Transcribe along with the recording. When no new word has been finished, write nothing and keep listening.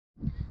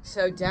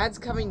So Dad's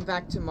coming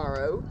back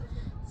tomorrow,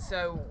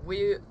 so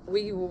we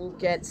will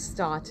get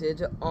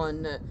started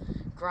on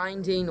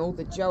grinding all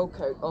the gel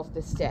coat off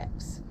the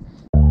steps.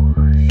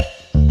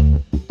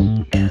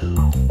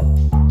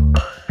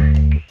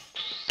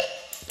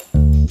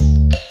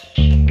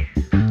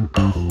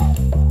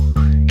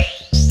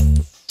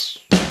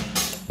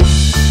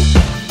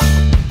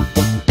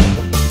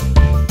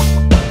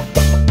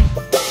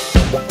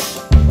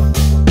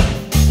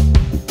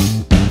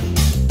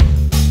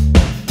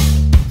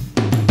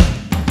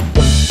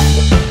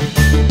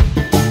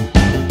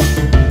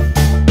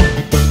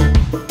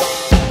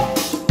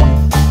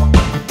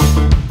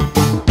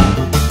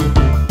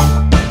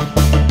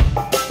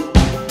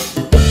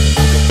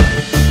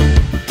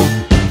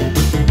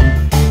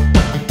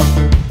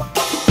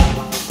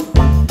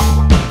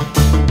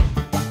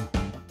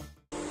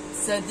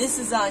 So this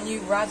is our new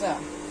rudder.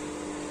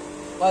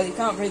 Well, you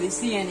can't really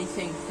see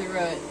anything through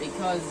it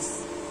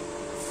because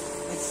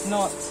it's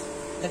not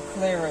the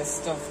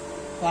clearest of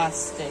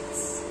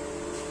plastics.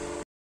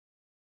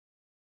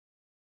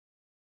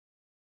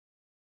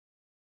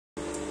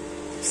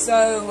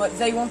 So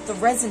they want the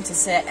resin to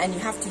set, and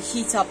you have to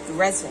heat up the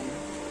resin,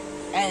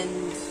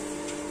 and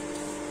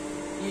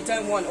you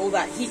don't want all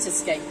that heat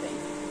escaping,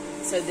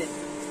 so that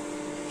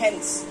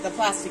hence the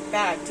plastic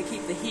bag to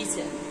keep the heat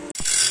in.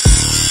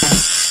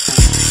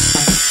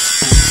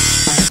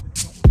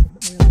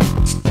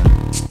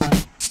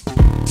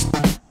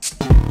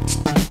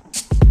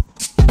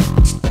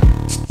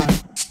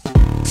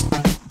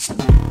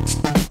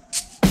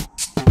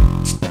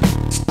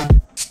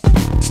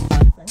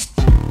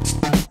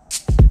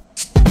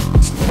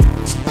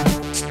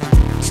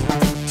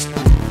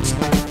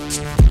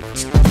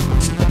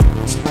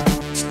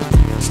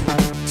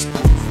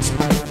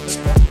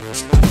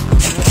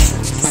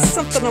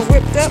 Something I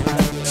whipped up.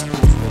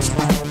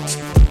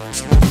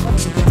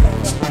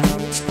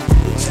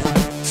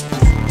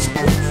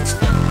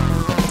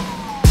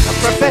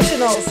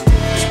 Professionals.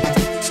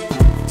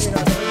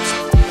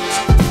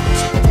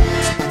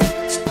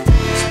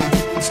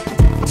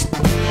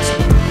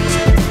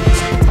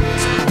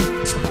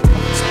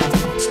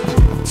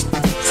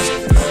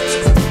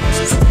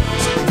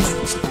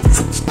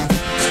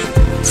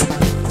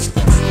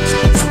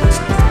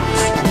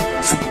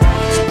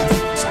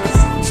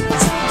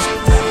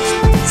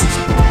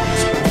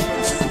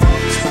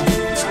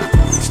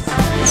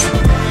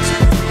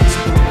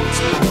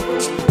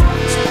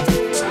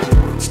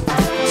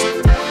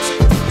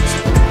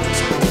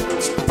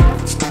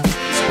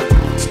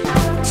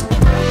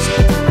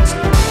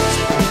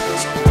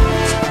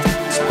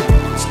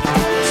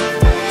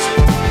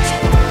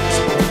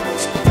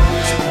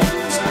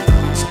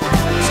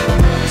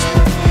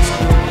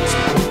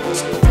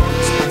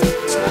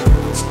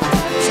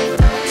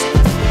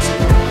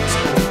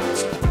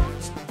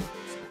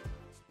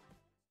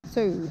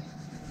 So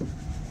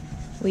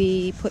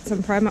we put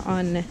some primer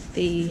on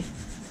the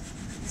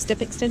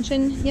step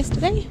extension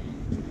yesterday.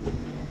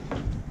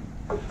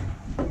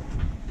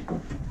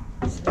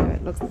 So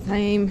it looks the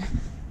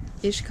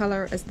same-ish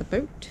colour as the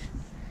boot.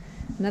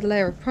 Another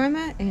layer of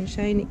primer, and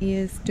Shane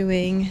is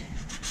doing...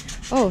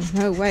 Oh,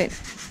 no, wait.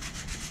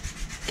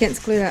 Can't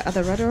screw that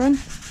other rudder on.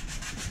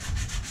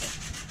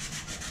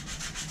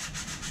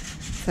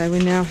 So we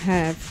now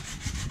have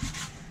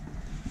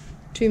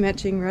two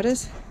matching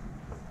rudders.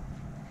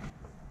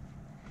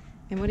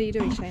 And what are you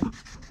doing, Shane?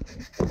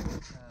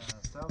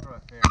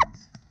 Saildrive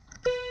bearings.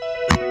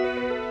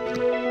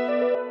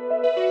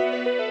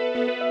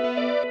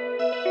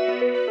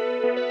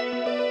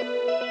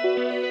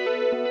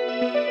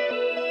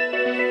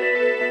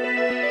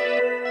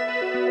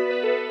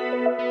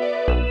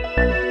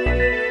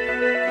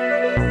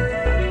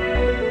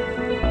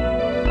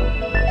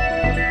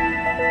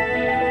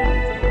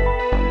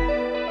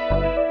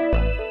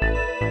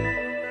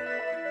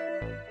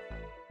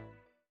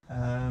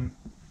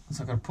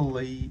 So I've got to pull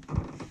the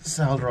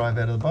Saildrive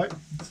out of the boat.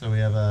 So we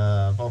have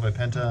a Volvo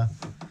Penta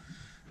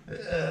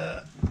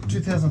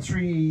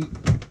 2003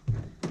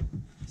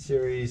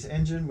 series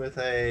engine with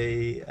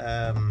a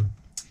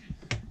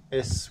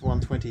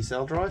S120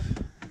 Saildrive.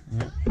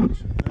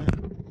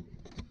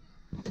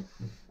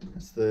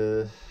 That's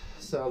the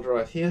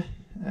Saildrive here.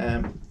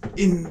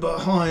 In,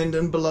 behind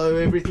and below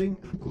everything.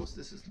 Of course,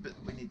 this is the bit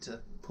we need to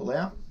pull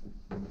out.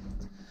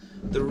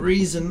 The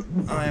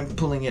reason I am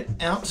pulling it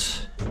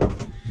out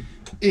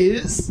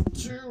is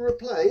to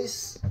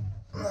replace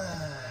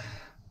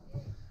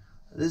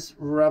this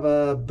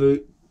rubber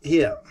boot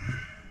here.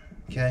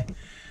 Okay,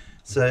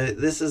 so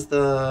this is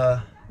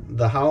the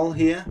hull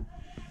here,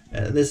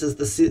 this is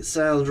the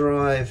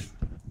Saildrive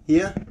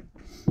here,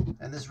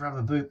 and this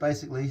rubber boot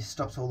basically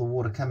stops all the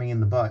water coming in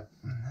the boat,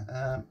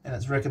 and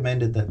it's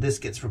recommended that this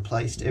gets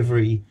replaced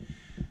every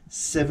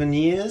 7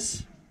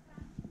 years,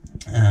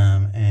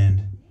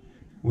 and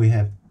we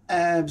have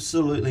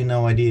absolutely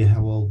no idea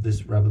how old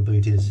this rubber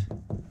boot is.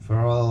 For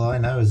all I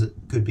know is it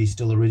could be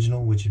still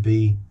original, which would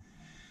be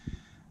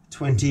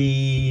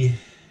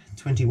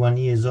 21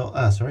 years old,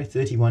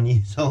 31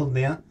 years old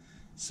now.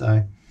 So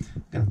I'm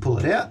going to pull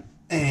it out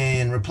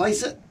and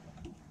replace it,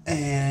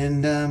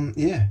 and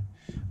yeah,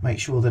 make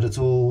sure that it's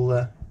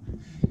all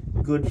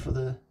good for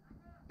the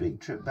big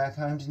trip back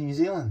home to New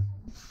Zealand.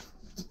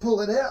 Let's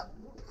pull it out.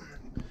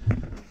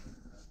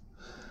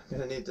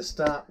 Gonna need to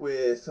start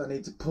with, I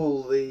need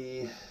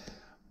to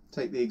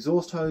take the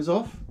exhaust hose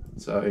off.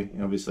 So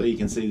obviously you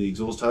can see the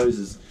exhaust hose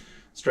is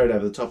straight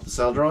over the top of the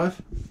Saildrive.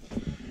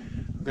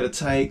 I'm going to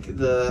take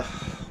the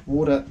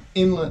water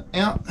inlet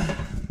out. Okay,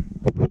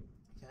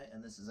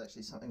 and this is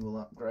actually something we'll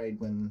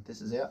upgrade when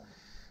this is out.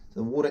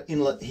 So the water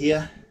inlet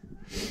here,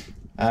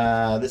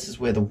 this is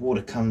where the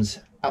water comes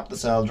up the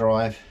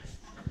Saildrive.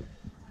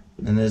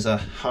 And there's a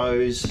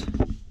hose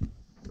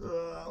with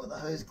a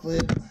hose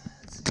clip.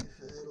 Let's see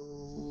if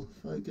it'll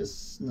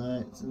focus.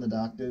 No, it's in the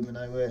dark doom and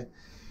nowhere.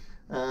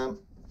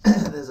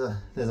 There's a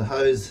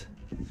hose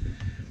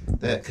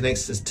that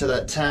connects us to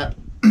that tap.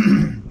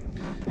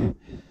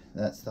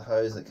 That's the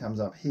hose that comes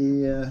up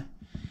here.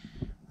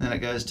 Then it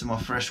goes to my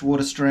fresh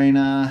water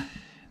strainer.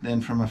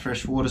 Then from a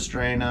fresh water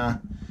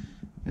strainer,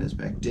 goes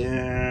back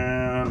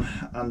down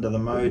under the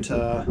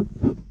motor.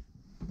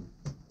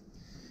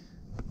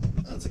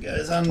 Once it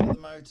goes under the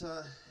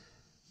motor,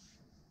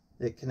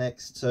 it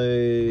connects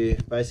to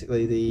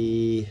basically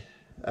the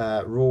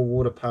raw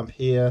water pump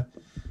here,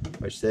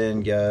 which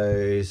then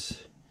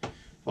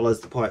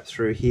follows the pipe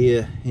through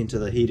here into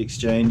the heat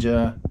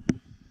exchanger.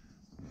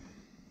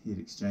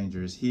 Heat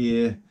exchanger is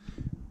here.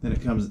 Then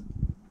it comes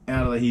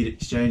out of the heat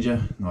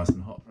exchanger, nice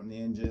and hot from the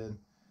engine,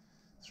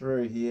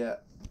 through here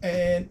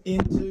and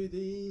into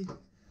the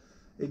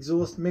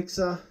exhaust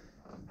mixer.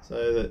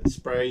 So that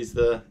sprays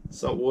the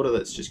salt water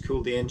that's just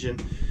cooled the engine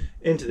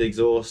into the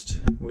exhaust,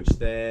 which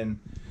then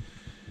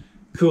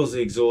cools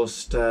the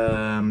exhaust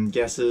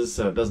gases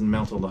so it doesn't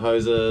melt all the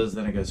hoses.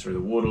 Then it goes through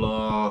the water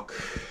lock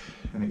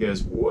and it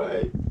goes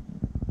way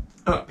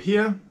up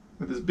here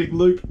with this big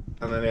loop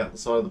and then out the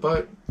side of the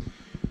boat.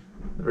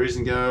 The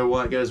reason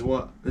why it goes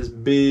this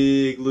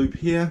big loop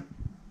here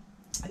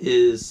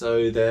is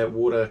so that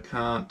water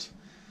can't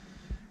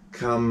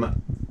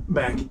come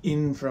back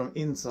in from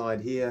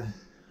inside here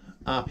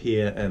up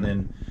here and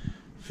then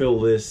fill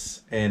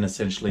this and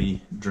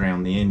essentially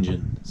drown the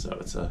engine. So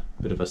it's a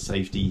bit of a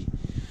safety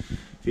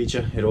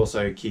feature. It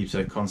also keeps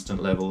a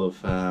constant level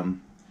of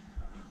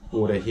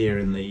water here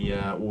in the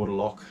water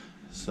lock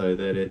so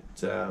that it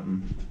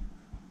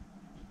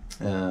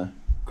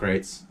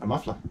creates a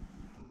muffler.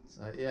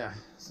 So yeah,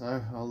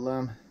 so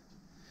I'll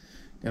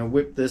gonna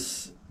whip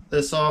this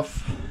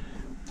off,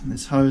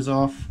 this hose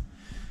off.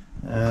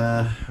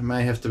 I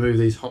may have to move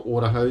these hot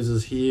water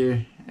hoses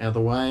here out of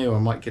the way, or I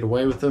might get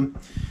away with them.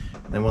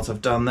 And then once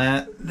I've done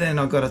that, then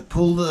I've got to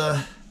pull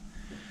the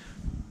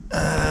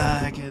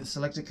the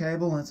selector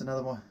cable. That's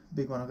another one,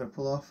 big one I've got to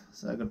pull off.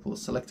 So I've got to pull the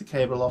selector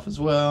cable off as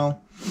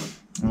well.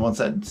 And once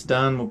that's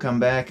done, we'll come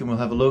back and we'll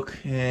have a look,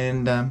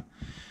 and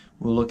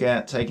we'll look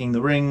at taking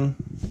the ring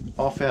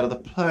off out of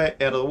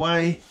the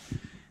way,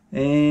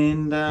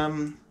 and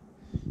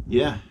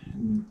yeah,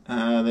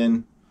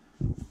 then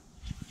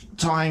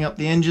tying up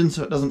the engine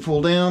so it doesn't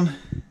fall down,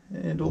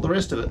 and all the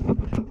rest of it.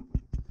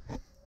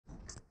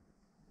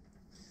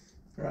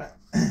 Right,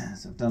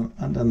 so I've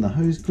undone the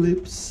hose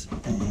clips,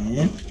 and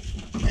now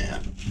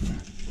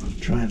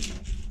try and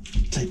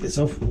take this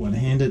off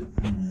one-handed.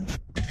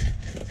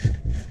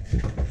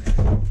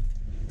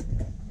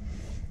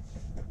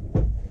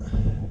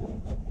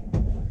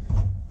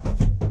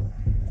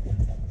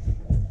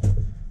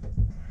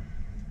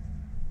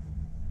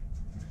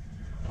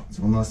 It's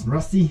all nice and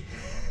rusty,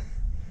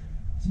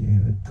 so you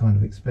would kind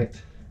of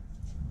expect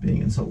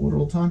being in salt water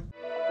all the time.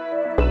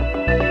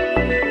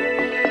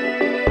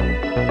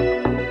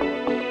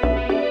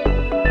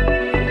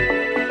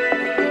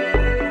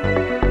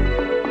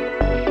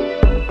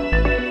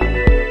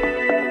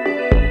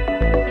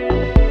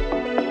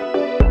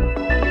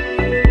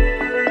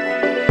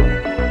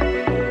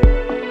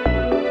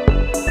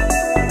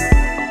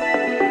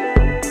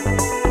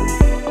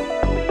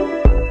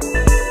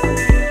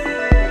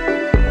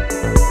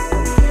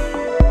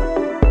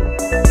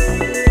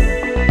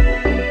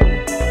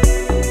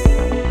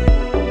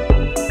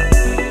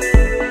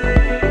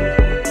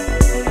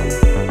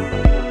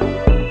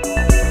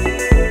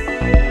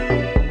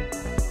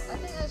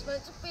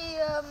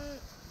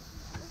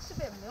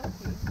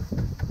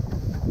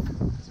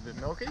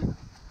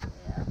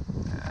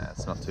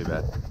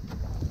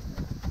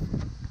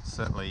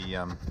 Certainly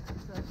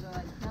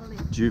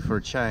due for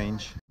a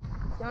change.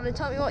 You want to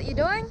tell me what you're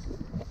doing?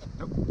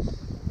 Nope.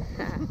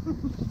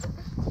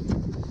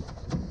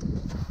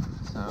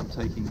 So I'm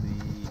taking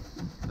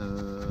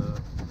the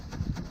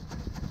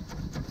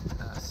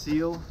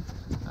seal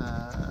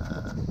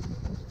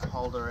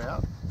holder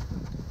out,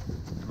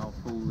 and I'll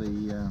pull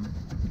the...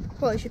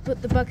 Well, you should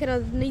put the bucket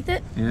underneath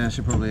it. Yeah, I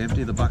should probably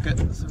empty the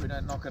bucket so we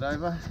don't knock it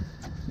over.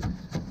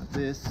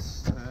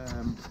 This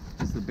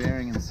is the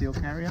bearing and seal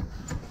carrier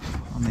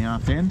on the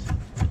aft end,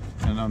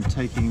 and I'm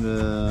taking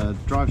the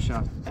drive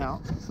shaft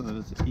out so that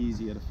it's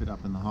easier to fit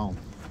up in the hole.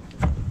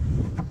 I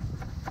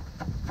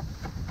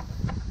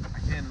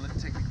can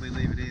technically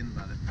leave it in,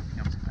 but it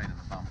becomes a pain in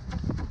the bum.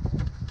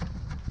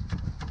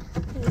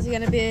 Is it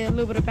going to be a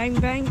little bit of bang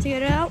bang to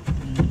get it out?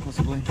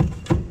 Possibly.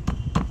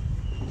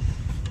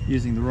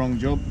 Using the wrong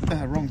tool for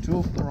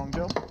the wrong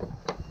job.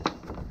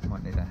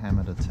 Might need a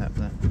hammer to tap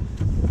that.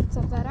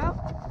 Tap that out.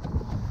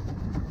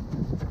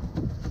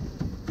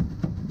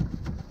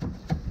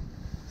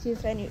 See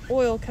if any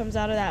oil comes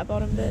out of that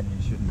bottom bit.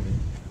 You shouldn't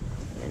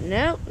be.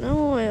 No,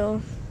 no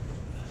oil.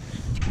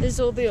 This is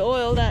all the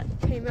oil that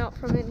came out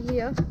from in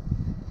here.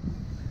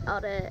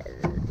 Out of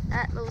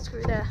that little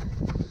screw there.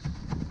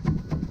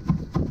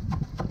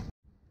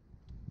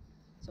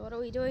 So what are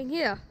we doing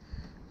here?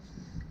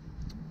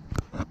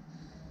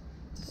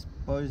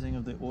 Disposing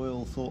of the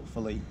oil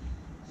thoughtfully.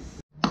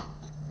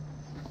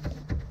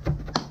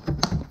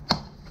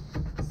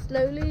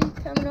 Slowly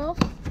coming off.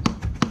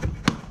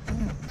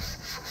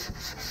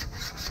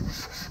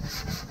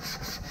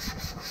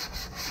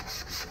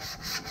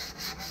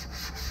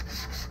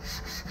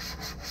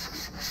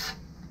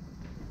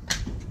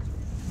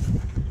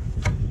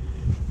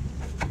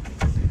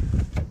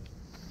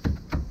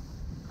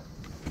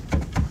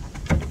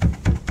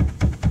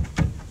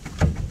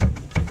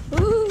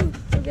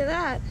 Look at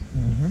that.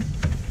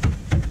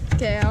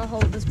 Okay, I'll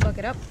hold this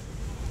bucket up.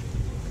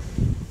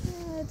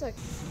 It's okay.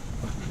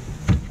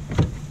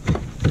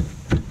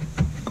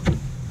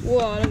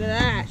 Whoa, look at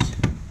that.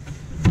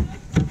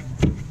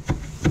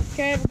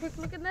 Okay, have a quick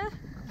look in there.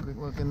 Quick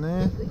look in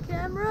there. The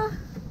camera.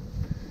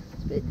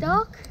 It's a bit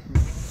dark.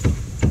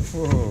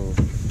 Whoa.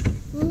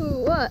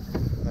 Ooh, what?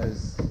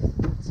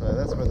 So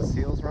that's where the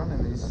seals run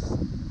in these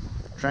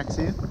tracks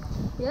here.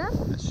 Yeah?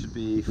 It should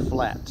be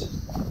flat.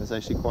 There's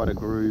actually quite a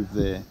groove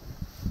there.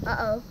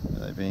 Uh-oh.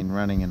 They've been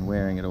running and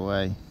wearing it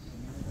away.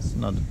 It's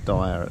not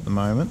dire at the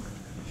moment.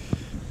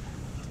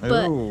 But,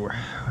 oh,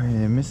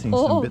 we're missing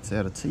some bits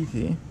out of teeth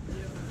here.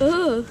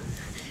 Ooh.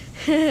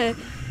 It's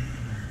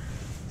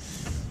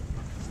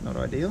not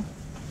ideal.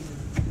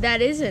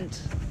 That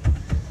isn't.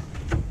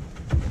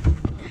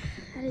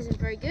 That isn't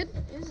very good,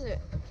 is it?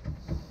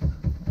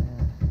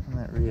 And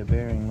that rear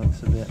bearing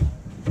looks a bit...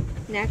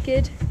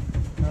 Knackered.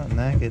 Not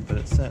knackered, but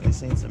it's certainly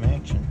seen some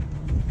action.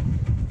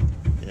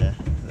 Yeah,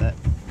 that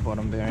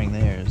bottom bearing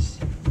there is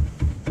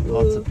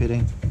lots of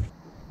pitting.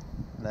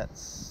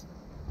 That's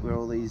where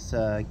all these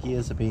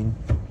gears have been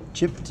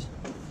chipped.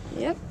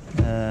 Yep.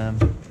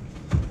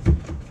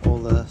 All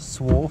the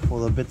swarf, all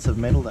the bits of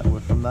metal that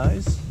were from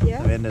those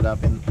have ended up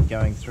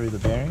going through the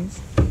bearings.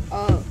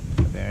 Oh.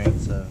 The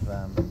bearings have...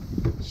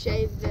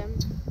 Shaved them.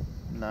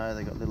 No,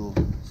 they got little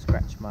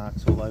scratch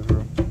marks all over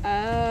them.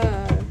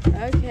 Oh,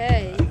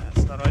 okay.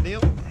 That's not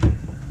ideal.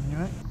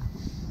 Anyway.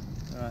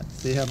 Alright,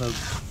 see how the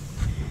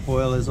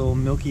oil is all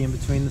milky in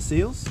between the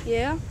seals?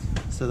 Yeah.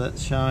 So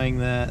that's showing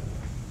that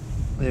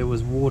there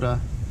was water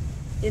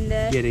In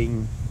there.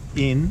 getting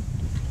in,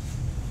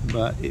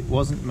 but it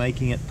wasn't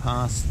making it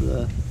past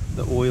the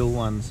oil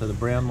one. So the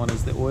brown one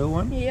is the oil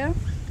one. Yeah.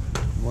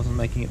 It wasn't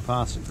making it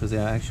past it because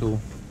our actual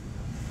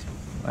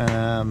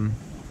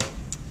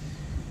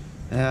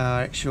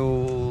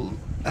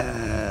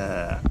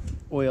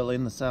oil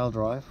in the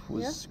Saildrive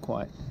was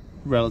quite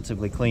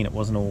relatively clean. It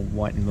wasn't all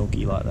white and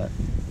milky like that.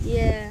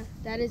 Yeah,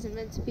 that isn't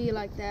meant to be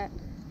like that.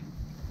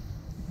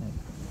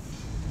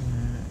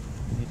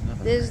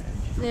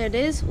 There it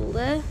is, all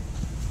there.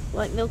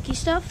 White milky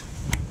stuff.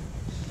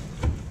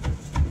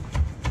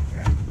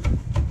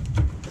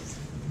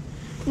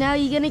 Now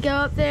you're gonna go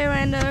up there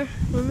and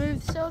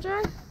remove the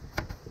Saildrive?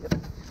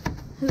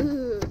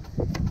 Ooh.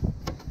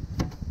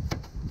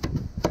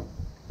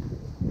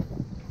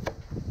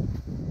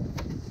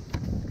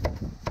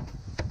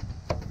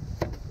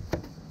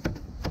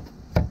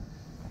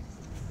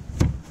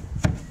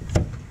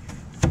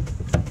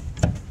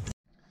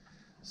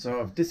 So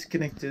I've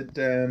disconnected,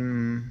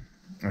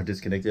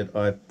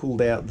 I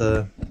pulled out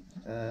the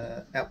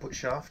output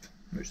shaft,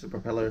 which the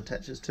propeller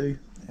attaches to,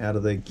 out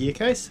of the gear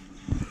case,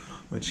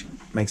 which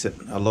makes it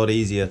a lot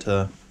easier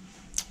to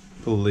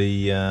pull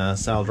the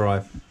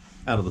Saildrive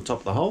out of the top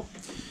of the hole.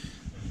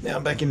 Now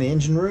I'm back in the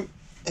engine room,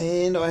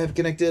 and I have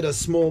connected a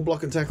small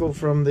block and tackle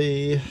from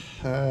the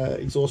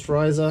exhaust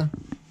riser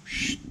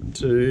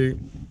to,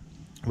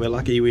 we're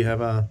lucky we have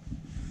a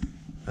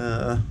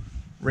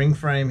ring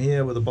frame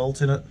here with a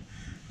bolt in it.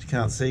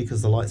 Can't see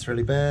because the light's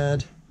really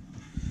bad,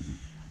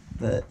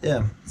 but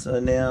yeah, so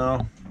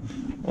now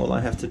all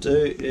I have to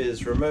do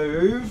is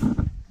remove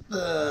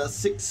the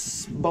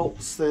 6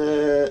 bolts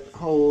that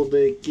hold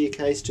the gear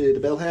case to the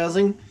bell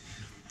housing,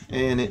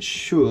 and it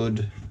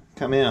should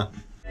come out.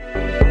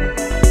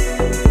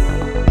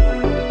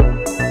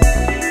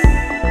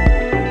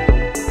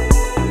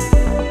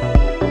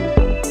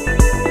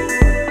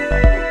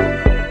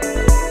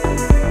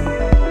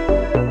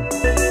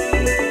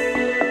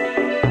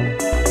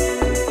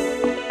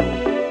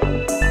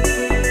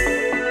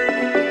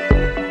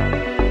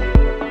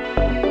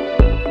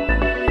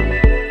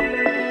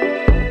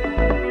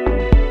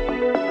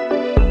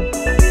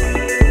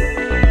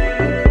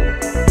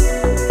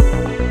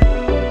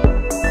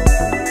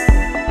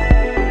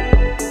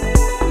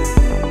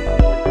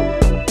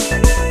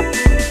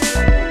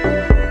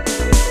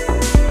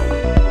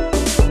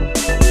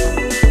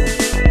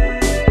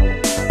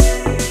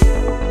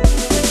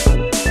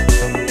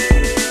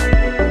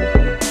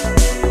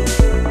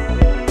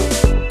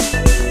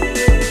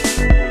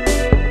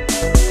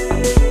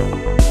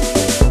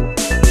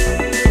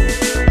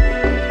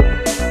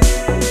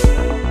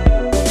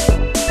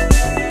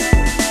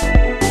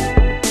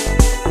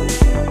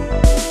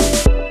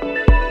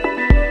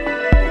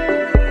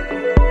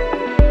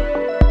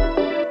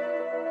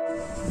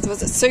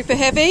 super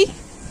heavy.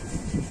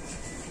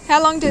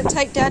 How long did it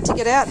take Dad to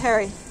get out,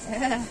 Harry?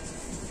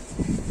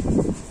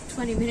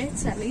 20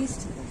 minutes at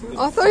least.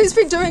 I thought he's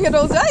been doing it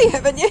all day,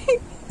 haven't you?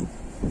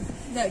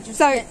 No, just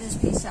So- get this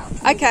piece out.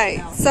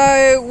 Okay,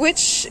 so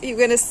which you're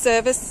going to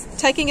service,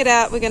 taking it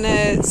out, we're going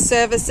to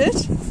service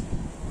it.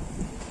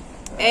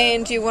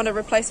 And you want to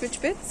replace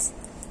which bits?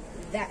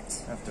 That.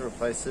 I have to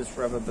replace this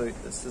rubber boot.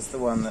 This is the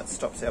one that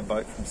stops our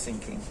boat from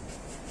sinking.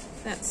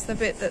 That's the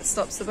bit that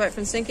stops the boat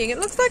from sinking. It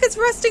looks like it's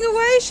rusting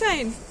away,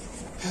 Shane.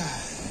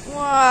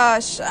 Wow,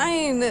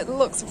 Shane, it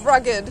looks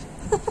rugged.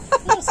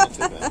 That's not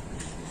too bad.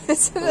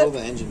 Isn't All it? the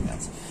engine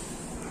mounts.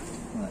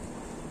 Right.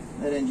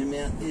 That engine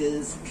mount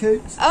is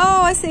cooked.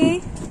 Oh, I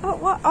see. Oh,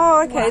 what?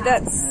 Oh, okay, Wow.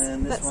 that's...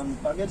 And this that's one's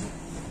buggered.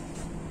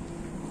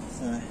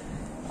 So,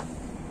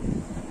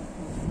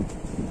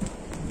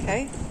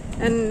 okay.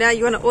 And now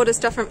you want to order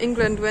stuff from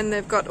England when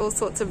they've got all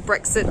sorts of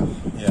Brexit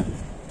yeah.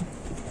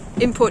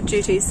 import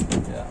duties.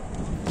 Yeah.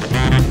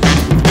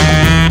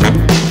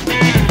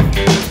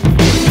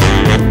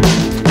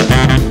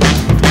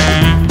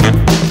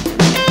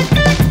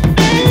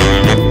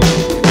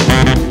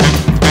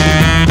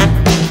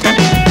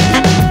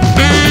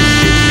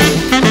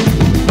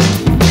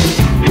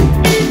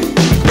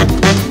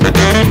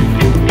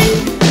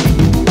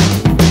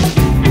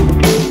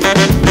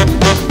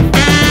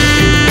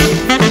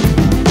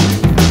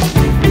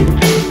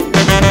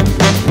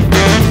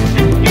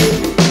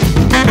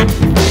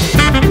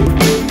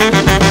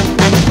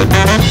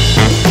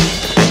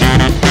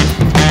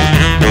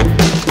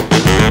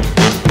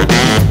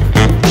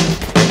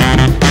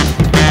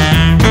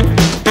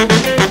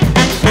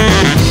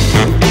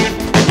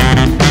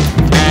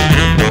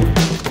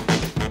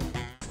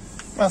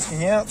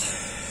 Masking out,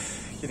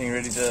 getting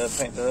ready to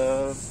paint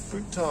the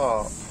boot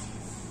top.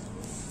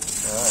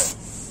 So,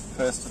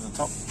 first of the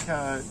top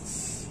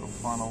coats, or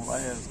final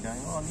layers going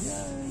on,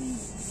 yay!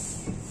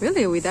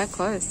 Really? Are we that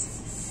close?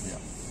 Yeah.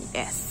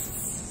 Yes.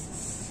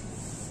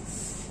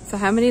 So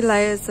how many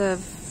layers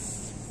of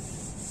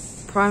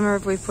primer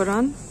have we put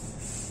on?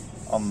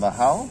 On the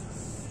hull,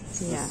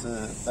 Yeah.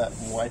 that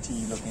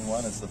whitey looking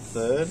one is the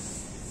third,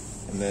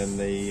 and then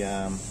the,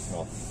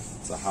 well,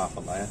 it's a half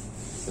a layer.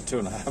 So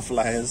 2.5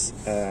 layers,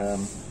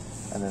 and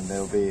then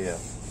there'll be a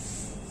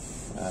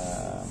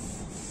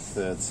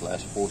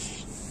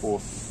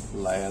third/fourth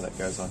layer that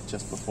goes on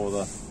just before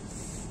the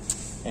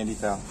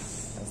anti-foul.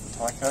 That's the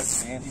tie coat,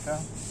 the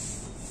anti-foul.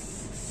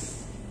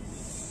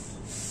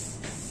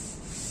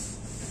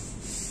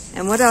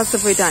 And what else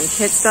have we done?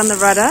 Kit's done the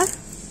rudder.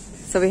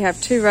 So we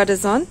have 2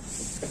 rudders on.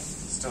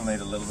 Still need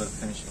a little bit of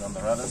finishing on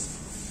the rudders.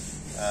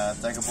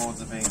 Dagger boards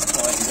are being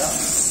tidied up.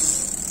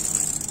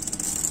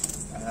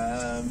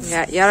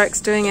 Yeah,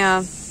 Yarek's doing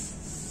our...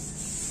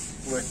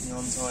 Working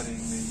on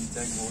tidying the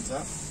dagger boards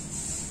up.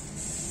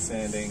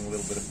 Sanding, a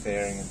little bit of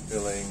fairing and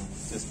filling.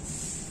 Just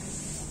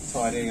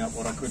tidying up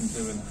what I couldn't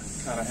do in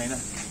Cartagena.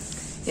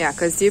 Yeah,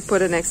 because you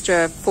put an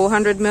extra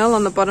 400 mil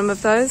on the bottom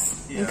of those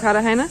in Yeah.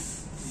 Cartagena.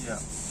 Yeah,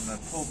 and I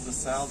pulled the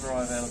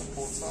Saildrive out of the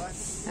port side.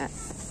 Yeah.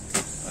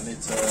 I need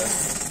to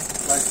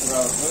place the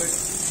rubber boot,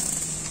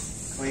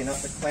 clean up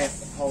the clamp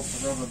that holds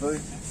the rubber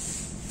boot.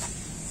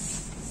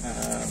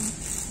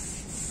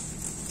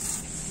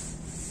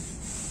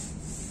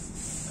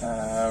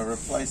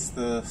 Replace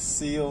the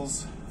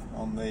seals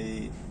on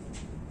the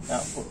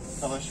output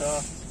propeller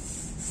shaft,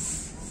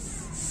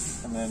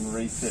 and then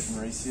refit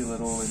and reseal it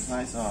all in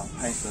place. Oh,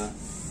 paint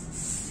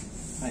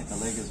the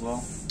leg as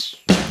well.